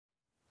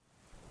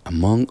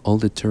Among all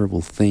the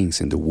terrible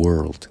things in the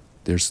world,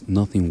 there's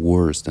nothing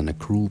worse than a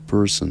cruel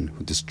person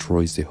who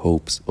destroys the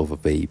hopes of a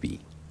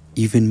baby.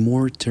 Even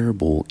more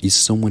terrible is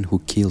someone who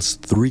kills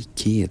 3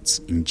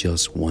 kids in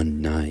just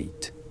one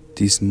night.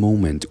 This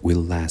moment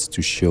will last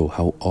to show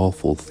how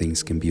awful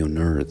things can be on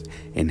earth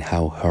and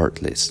how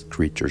heartless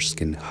creatures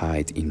can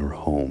hide in our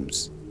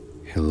homes.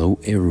 Hello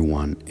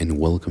everyone and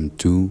welcome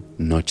to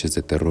Noches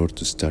de Terror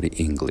to Study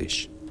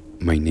English.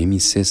 My name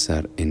is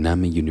Cesar and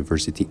I'm a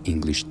university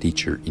English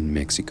teacher in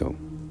Mexico.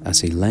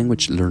 As a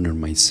language learner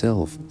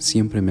myself,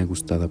 siempre me ha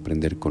gustado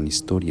aprender con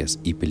historias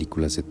y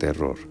películas de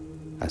terror.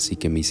 Así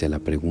que me hice la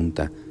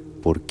pregunta,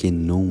 ¿por qué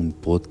no un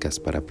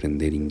podcast para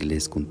aprender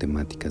inglés con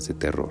temáticas de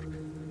terror?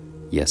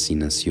 Y así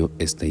nació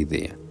esta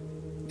idea.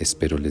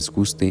 Espero les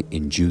guste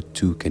and you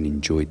too can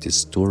enjoy these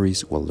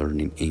stories while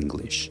learning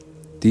English.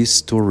 This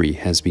story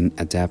has been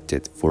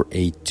adapted for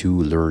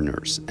A2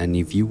 learners, and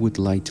if you would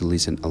like to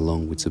listen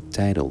along with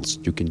subtitles,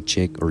 you can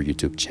check our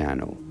YouTube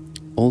channel.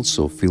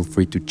 Also, feel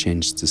free to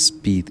change the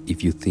speed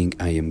if you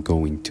think I am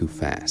going too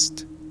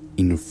fast.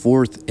 In our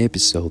 4th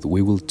episode,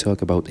 we will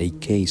talk about a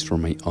case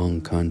from my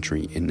own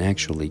country and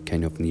actually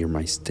kind of near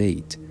my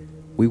state.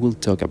 We will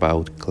talk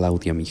about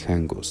Claudia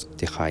Mijangos,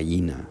 the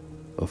Hyena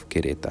of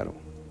Querétaro.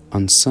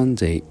 On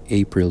Sunday,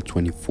 April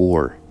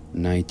 24,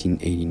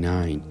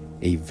 1989,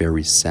 a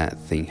very sad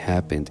thing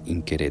happened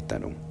in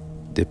Querétaro.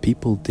 The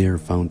people there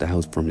found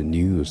out from the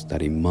news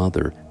that a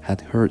mother had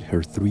hurt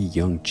her 3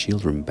 young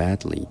children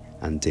badly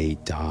and they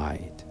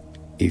died.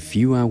 A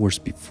few hours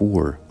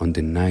before, on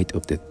the night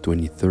of the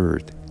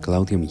 23rd,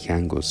 Claudia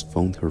Mijangos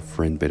phoned her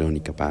friend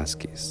Veronica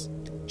Vázquez.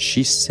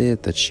 She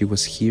said that she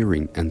was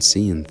hearing and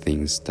seeing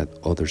things that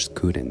others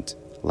couldn't,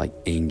 like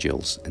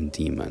angels and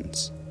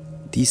demons.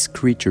 These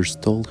creatures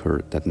told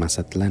her that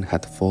Mazatlan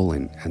had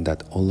fallen and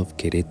that all of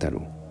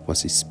Querétaro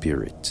was a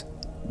spirit.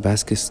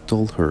 Vázquez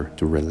told her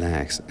to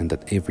relax and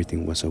that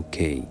everything was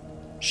okay.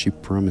 She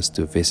promised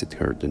to visit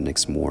her the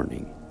next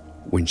morning.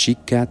 When she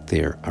got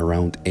there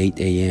around 8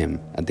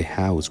 a.m. at the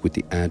house with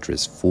the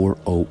address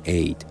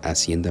 408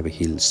 Hacienda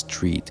Vigil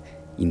Street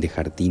in the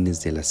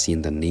Jardines de la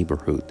Hacienda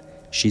neighborhood,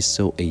 she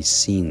saw a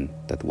scene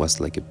that was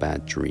like a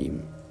bad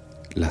dream.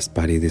 Las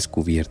paredes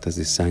cubiertas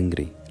de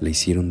sangre le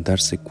hicieron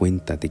darse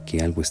cuenta de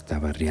que algo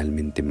estaba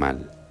realmente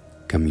mal.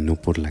 Caminó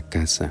por la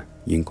casa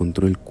y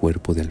encontró el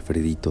cuerpo de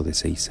Alfredito de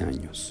 6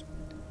 años.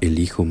 El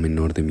hijo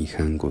menor de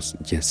Mijangos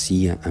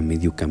yacía a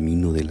medio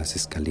camino de las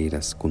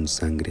escaleras con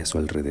sangre a su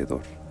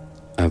alrededor.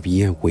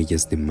 Había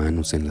huellas de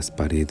manos en las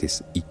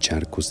paredes y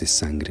charcos de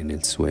sangre en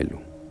el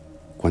suelo.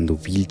 Cuando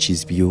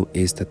Vilchis vio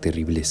esta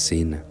terrible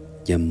escena,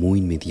 llamó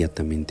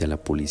inmediatamente a la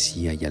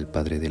policía y al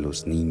padre de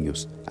los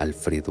niños,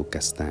 Alfredo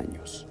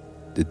Castaños.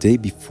 The day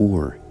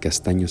before,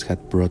 Castaños had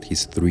brought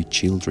his 3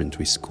 children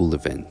to a school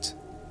event.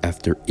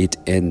 After it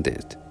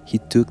ended, he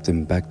took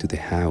them back to the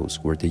house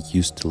where they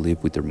used to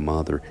live with their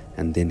mother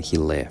and then he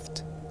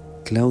left.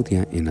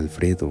 Claudia and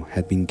Alfredo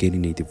had been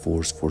getting a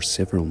divorce for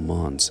several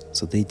months,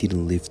 so they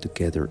didn't live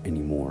together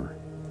anymore.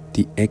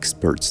 The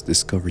experts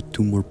discovered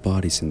 2 more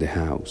bodies in the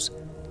house.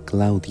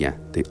 Claudia,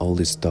 the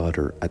oldest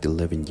daughter at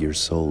 11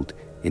 years old,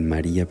 and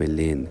Maria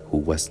Belén, who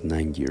was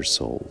 9 years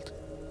old.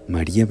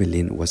 Maria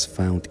Belén was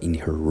found in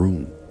her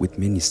room with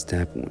many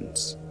stab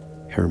wounds.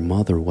 Her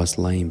mother was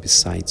lying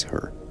beside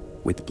her,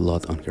 with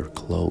blood on her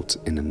clothes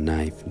and a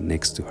knife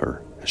next to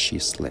her as she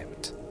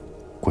slept.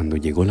 Cuando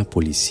llegó la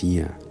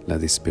policía, la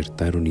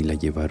despertaron y la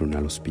llevaron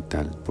al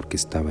hospital porque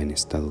estaba en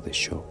estado de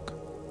shock.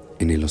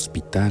 En el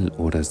hospital,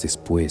 horas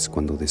después,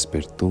 cuando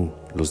despertó,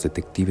 los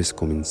detectives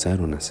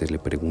comenzaron a hacerle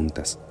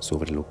preguntas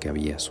sobre lo que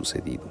había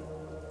sucedido.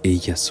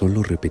 Ella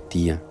solo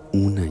repetía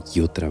una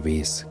y otra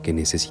vez que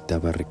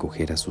necesitaba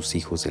recoger a sus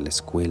hijos de la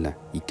escuela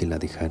y que la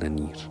dejaran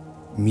ir.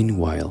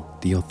 Meanwhile,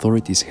 the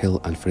authorities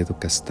held Alfredo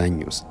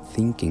Castaños,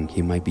 thinking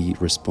he might be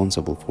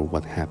responsible for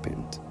what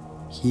happened.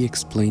 He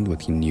explained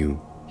what he knew.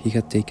 He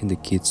had taken the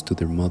kids to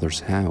their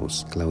mother's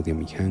house, Claudia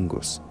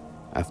Mijangos,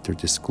 after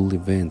the school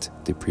event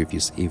the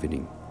previous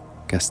evening.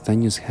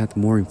 Castaños had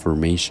more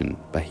information,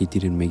 but he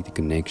didn't make the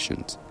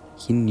connections.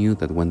 He knew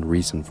that one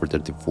reason for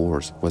their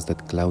divorce was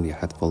that Claudia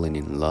had fallen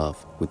in love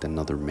with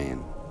another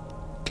man.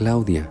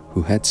 Claudia,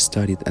 who had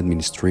studied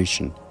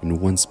administration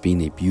and once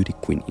been a beauty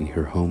queen in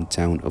her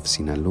hometown of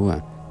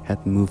Sinaloa,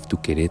 had moved to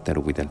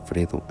Querétaro with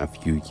Alfredo a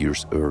few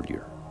years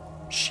earlier.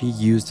 She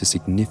used the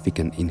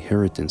significant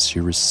inheritance she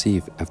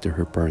received after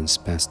her parents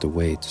passed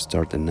away to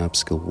start an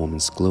upscale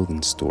women's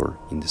clothing store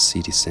in the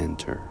city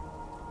center.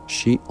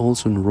 She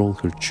also enrolled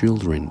her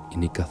children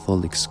in a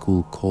Catholic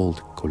school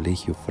called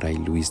Colegio Fray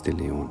Luis de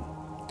León.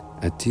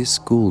 At this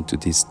school to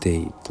this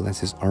day,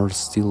 classes are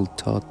still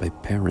taught by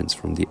parents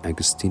from the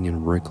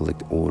Augustinian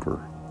Recollect order.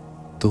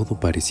 Todo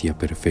parecía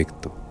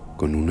perfecto,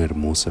 con una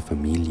hermosa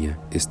familia,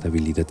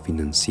 estabilidad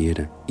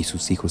financiera y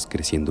sus hijos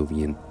creciendo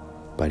bien.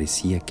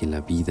 Parecía que la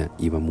vida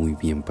iba muy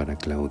bien para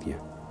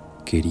Claudia.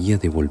 Quería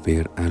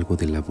devolver algo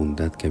de la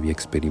bondad que había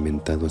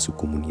experimentado a su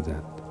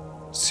comunidad.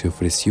 Se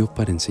ofreció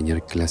para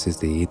enseñar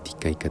clases de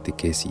ética y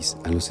catequesis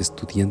a los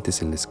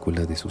estudiantes en la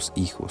escuela de sus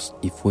hijos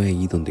y fue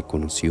ahí donde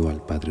conoció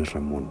al padre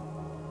Ramón.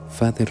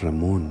 Father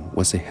Ramon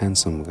was a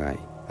handsome guy,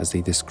 as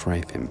they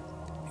describe him.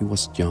 He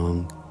was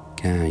young,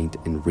 kind,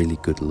 and really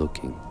good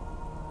looking.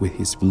 With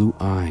his blue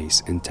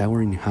eyes and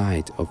towering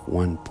height of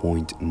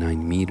 1.9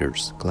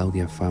 meters,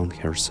 Claudia found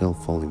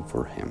herself falling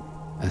for him.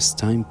 As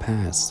time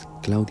passed,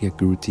 Claudia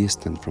grew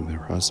distant from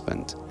her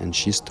husband, and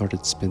she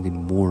started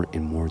spending more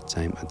and more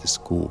time at the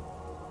school,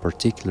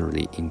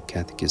 particularly in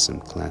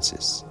catechism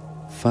classes.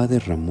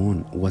 Father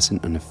Ramon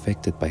wasn't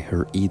unaffected by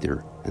her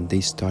either, and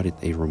they started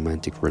a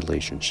romantic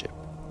relationship.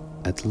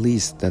 At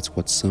least that's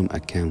what some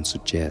accounts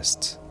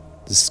suggest.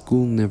 The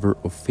school never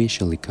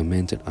officially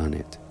commented on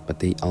it, but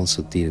they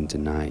also didn't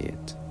deny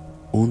it.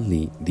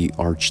 Only the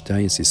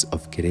Archdiocese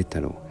of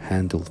Querétaro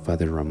handled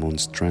Father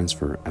Ramon's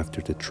transfer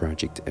after the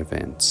tragic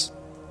events.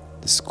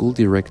 The school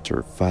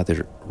director,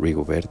 Father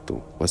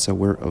Rigoberto, was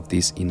aware of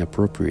this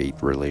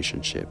inappropriate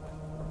relationship.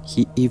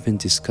 He even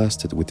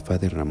discussed it with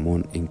Father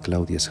Ramon and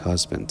Claudia's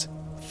husband.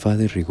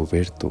 Father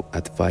Rigoberto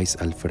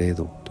advised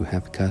Alfredo to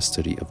have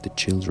custody of the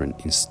children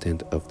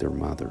instead of their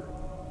mother.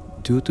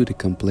 Due to the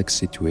complex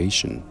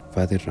situation,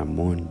 Father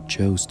Ramon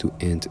chose to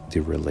end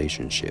the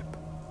relationship.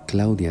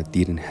 Claudia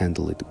didn't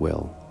handle it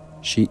well.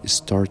 She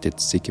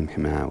started seeking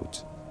him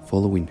out,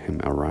 following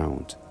him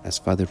around, as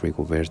Father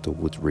Rigoberto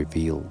would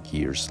reveal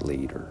years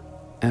later.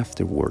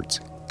 Afterwards,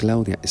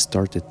 Claudia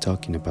started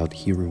talking about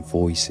hearing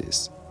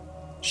voices.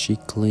 She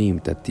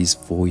claimed that these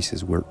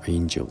voices were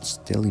angels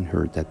telling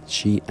her that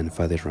she and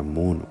Father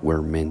Ramon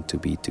were meant to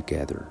be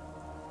together.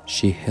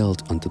 She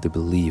held onto the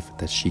belief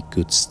that she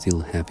could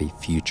still have a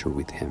future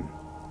with him.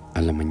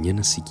 A la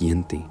mañana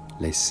siguiente,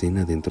 la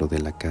escena dentro de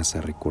la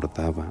casa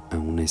recordaba a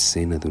una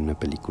escena de una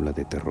película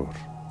de terror.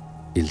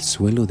 El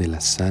suelo de la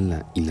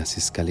sala y las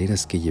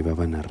escaleras que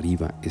llevaban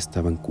arriba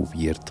estaban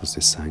cubiertos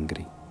de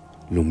sangre.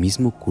 Lo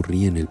mismo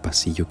ocurría en el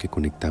pasillo que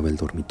conectaba el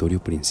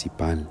dormitorio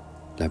principal,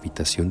 la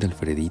habitación de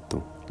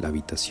Alfredito, la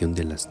habitación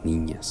de las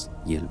niñas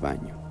y el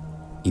baño.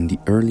 In the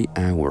early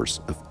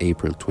hours of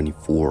April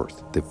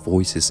 24th, the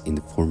voices in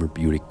the former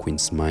beauty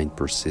queen's mind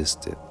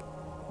persisted.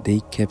 They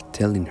kept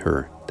telling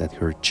her that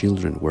her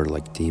children were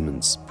like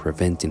demons,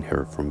 preventing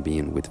her from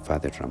being with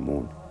Father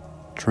Ramon.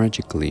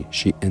 Tragically,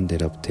 she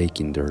ended up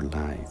taking their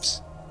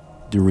lives.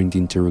 During the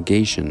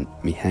interrogation,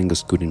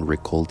 Mijangos couldn't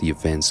recall the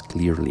events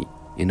clearly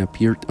and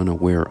appeared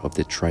unaware of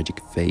the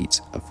tragic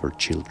fates of her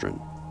children.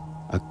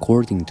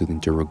 According to the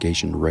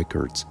interrogation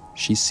records,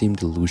 she seemed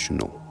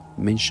delusional,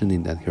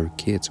 mentioning that her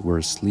kids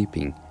were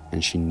sleeping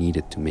and she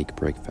needed to make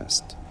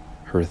breakfast.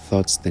 Her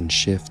thoughts then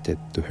shifted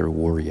to her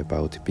worry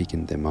about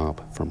picking them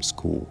up from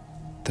school.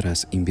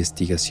 Tras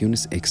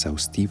investigaciones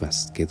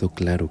exhaustivas, quedó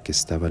claro que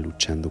estaba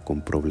luchando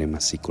con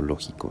problemas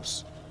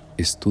psicológicos.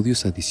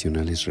 Estudios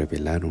adicionales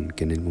revelaron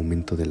que en el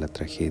momento de la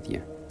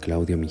tragedia,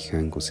 Claudia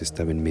Mijangos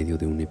estaba en medio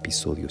de un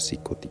episodio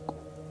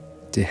psicótico.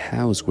 The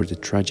house where the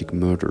tragic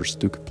murders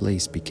took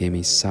place became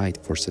a site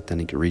for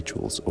satanic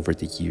rituals over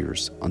the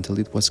years until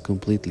it was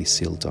completely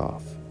sealed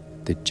off.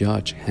 The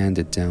judge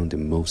handed down the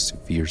most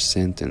severe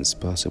sentence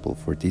possible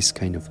for this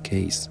kind of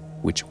case,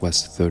 which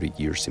was 30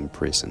 years in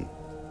prison.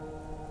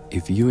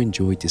 If you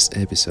enjoyed this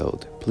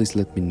episode, please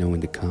let me know in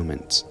the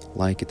comments,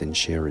 like it and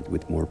share it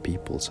with more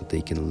people so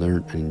they can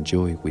learn and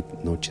enjoy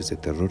with Noches de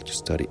Terror to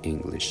study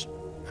English.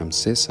 I'm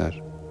Cesar,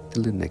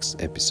 till the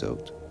next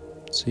episode.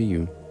 See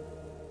you.